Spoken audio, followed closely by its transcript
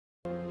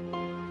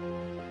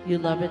You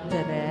love it,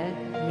 Tere?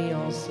 Me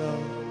also.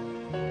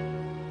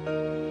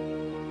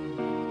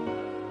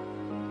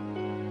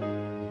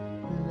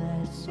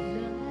 Last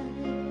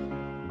night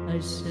I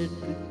said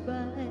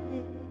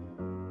goodbye.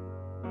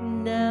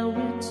 Now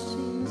it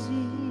seems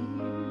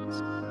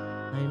years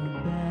I'm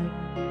back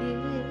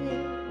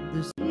in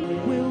this.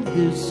 Will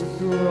this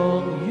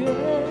strong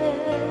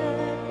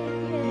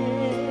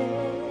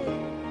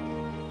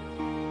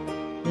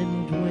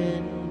and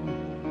when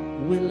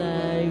will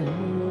I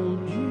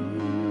hold you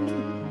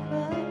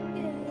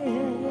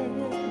again?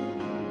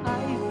 I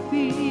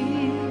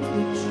feel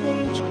the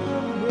change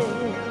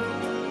coming.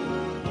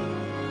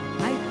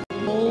 I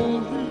feel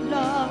the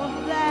love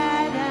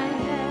that I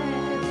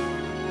have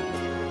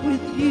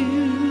with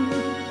you.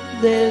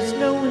 There's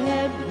no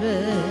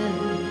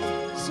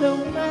heaven so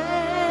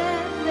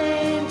man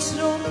ain't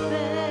so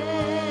bad.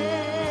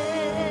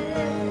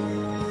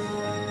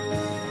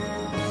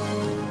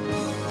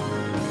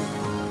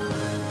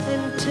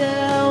 And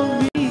tell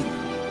me,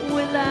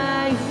 will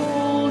I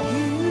hold you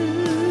again?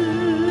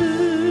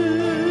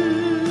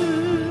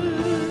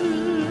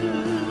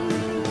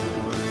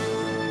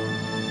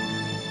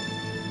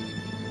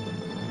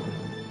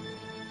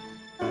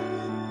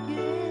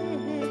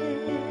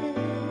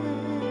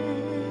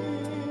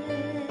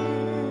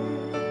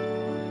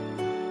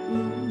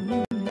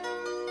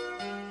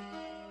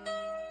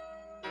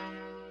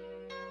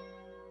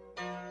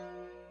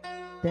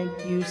 Thank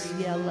you,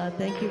 Ciela.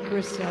 Thank you,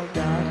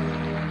 Griselda.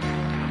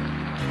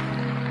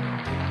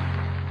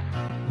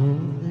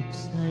 All the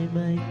time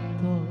I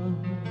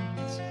thought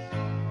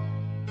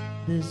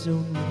there's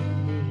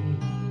only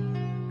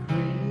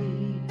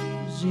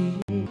crazy.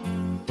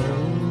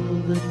 All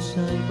the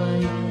time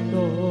I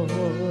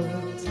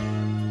thought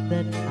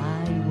that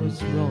I was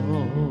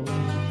wrong,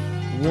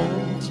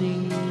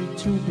 wanting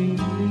to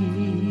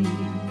believe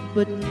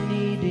but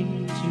needing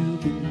to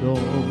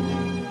belong.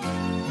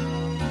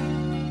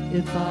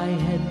 If I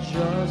had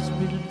just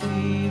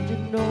believed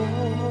in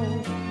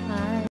all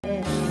I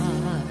had,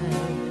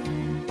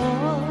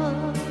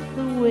 all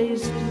the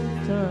wasted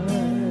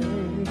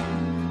time,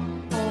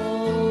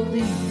 all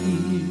the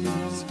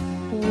years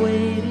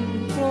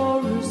waiting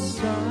for a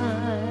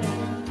sign,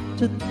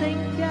 to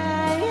think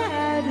I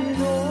had it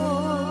all.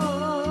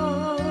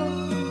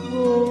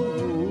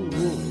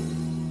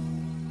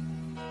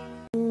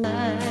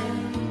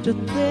 To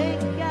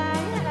think I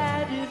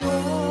had it all.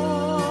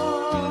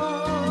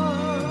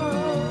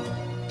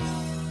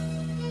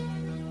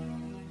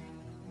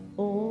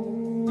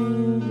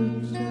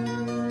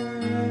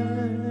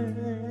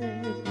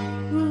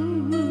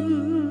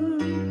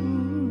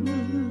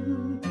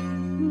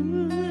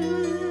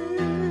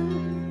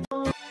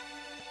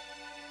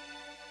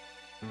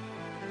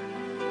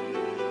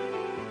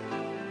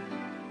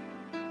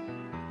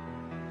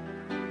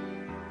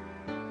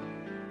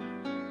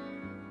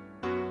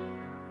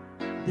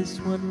 This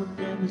one will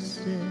never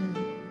say.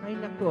 Ay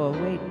nako,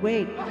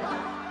 wait.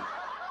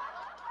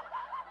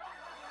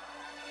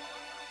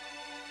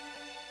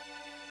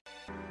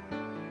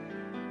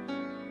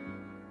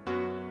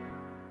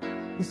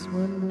 This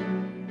one will,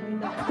 ay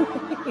nako,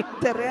 wait.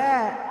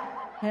 Tara,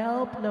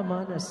 help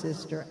naman a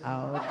sister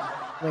out.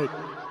 Wait.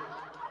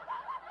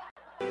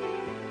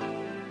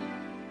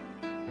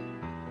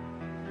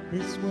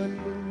 This one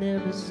will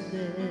never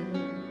stand.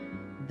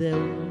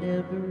 They'll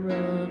never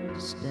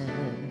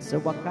understand.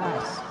 Sa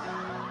wakas,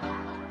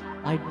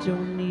 I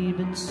don't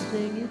even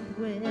sing it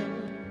well.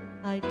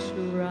 I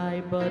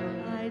try, but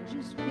I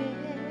just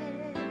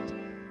can't.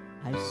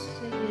 I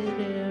sing it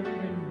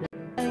every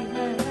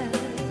night.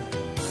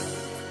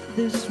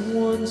 This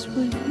one's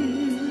for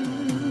you.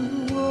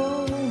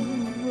 Oh,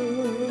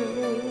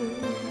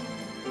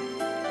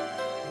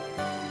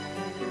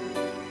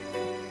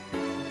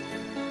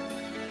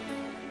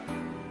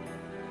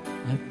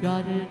 I've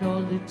got it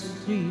all, it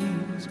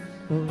seems,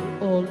 for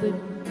all it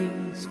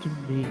means to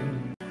me.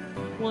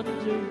 Wonder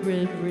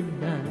every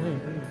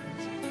night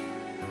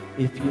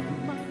if you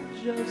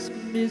might just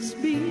miss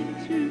me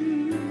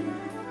too.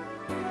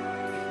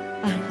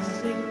 I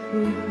sing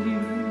for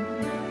you,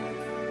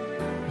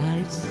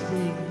 I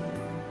sing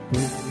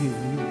for you.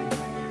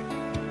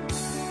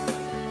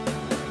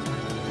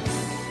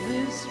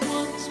 This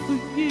one's for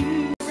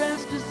you.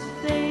 Rest to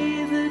say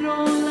that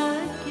all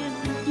I can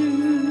do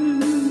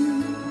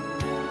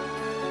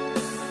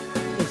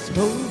is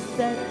hope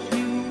that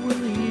you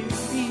will hear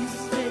me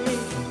say,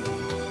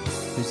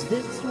 'cause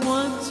this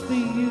one's for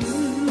you.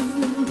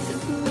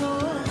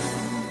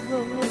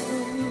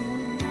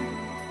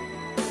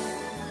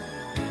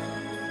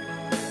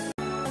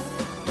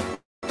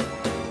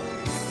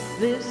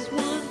 This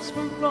one's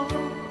for all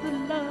the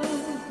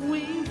love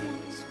we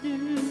once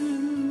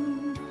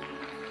knew.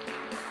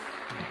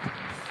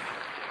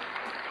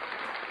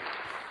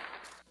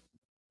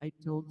 I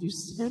told you,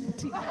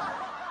 Santi.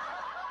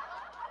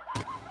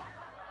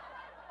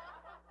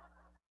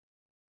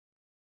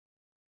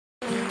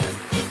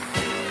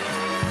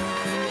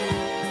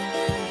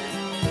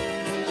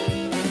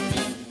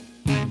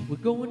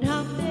 We're going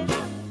out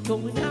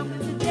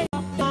today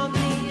up on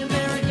the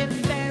American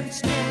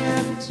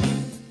Bandstand.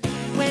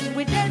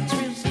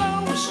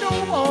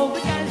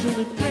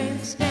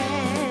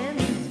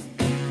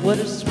 What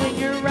a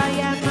swinger I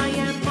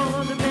am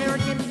on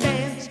American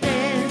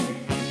Bandstand.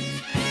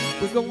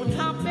 We're going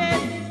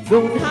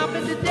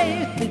hopping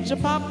today. Things are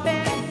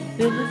popping,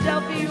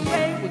 Philadelphia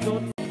way. We're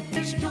going to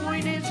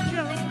destroy this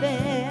junk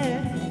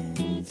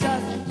band.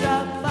 Such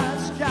a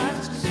bus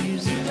just to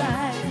use it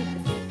right.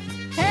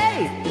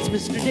 Hey, it's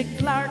Mr. Dick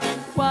Clark.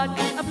 What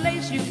a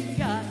place you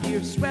got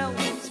here. Swell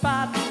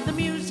spot, the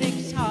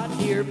music's hot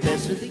here.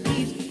 Best of the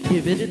East,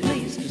 give it at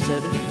least a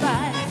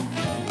 75.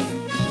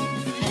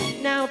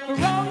 Now for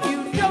all you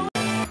know,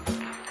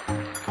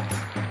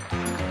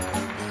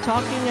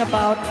 talking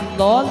about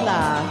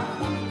Lola.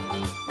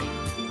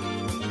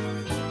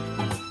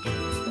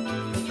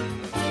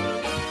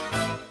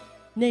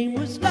 Name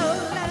was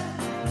Lola,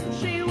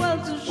 she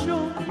was a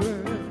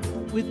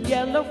showgirl with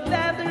yellow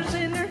feathers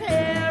in her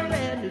hair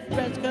and a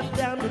dress cut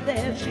down to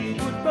there. She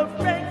would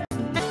portray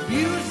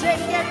music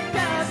and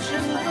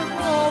passion, but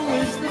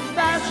always the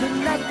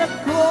fashion at the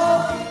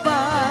core.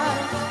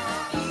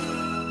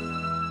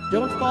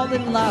 Don't fall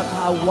in love,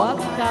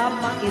 huwag ka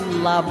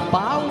ma-in love,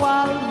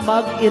 bawal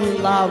mag-in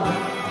love.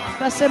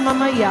 Kasi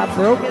mamaya,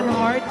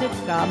 broken-hearted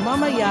ka,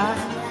 mamaya,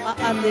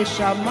 aalis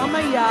siya,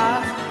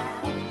 mamaya,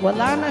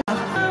 wala na.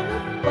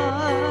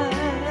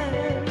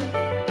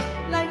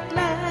 Like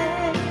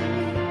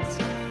lights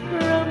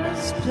from a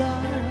star,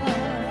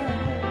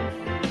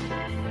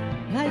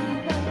 I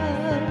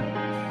love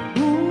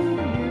who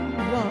you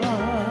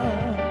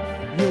are.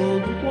 You're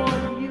the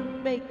one, you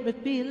make me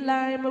feel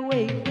I'm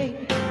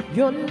awakening.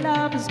 Your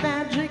love is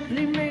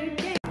magically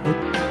making.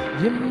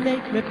 You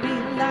make me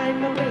feel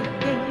I'm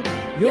awakening.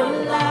 Your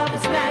love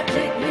is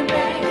magically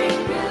making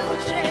beautiful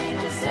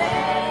changes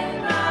in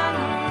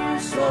my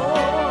soul.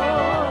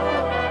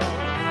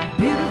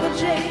 Beautiful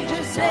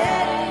changes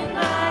in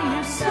my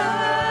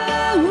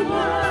soul.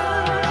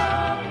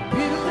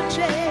 Beautiful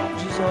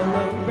changes all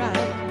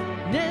around.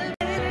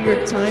 Your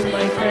time,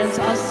 my friends.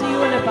 I'll see you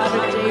in about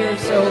a day or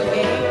so,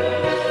 okay?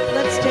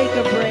 Let's take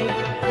a break.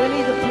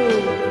 Winnie the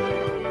Pooh.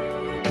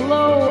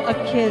 Blow a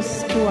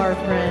kiss to our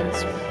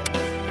friends.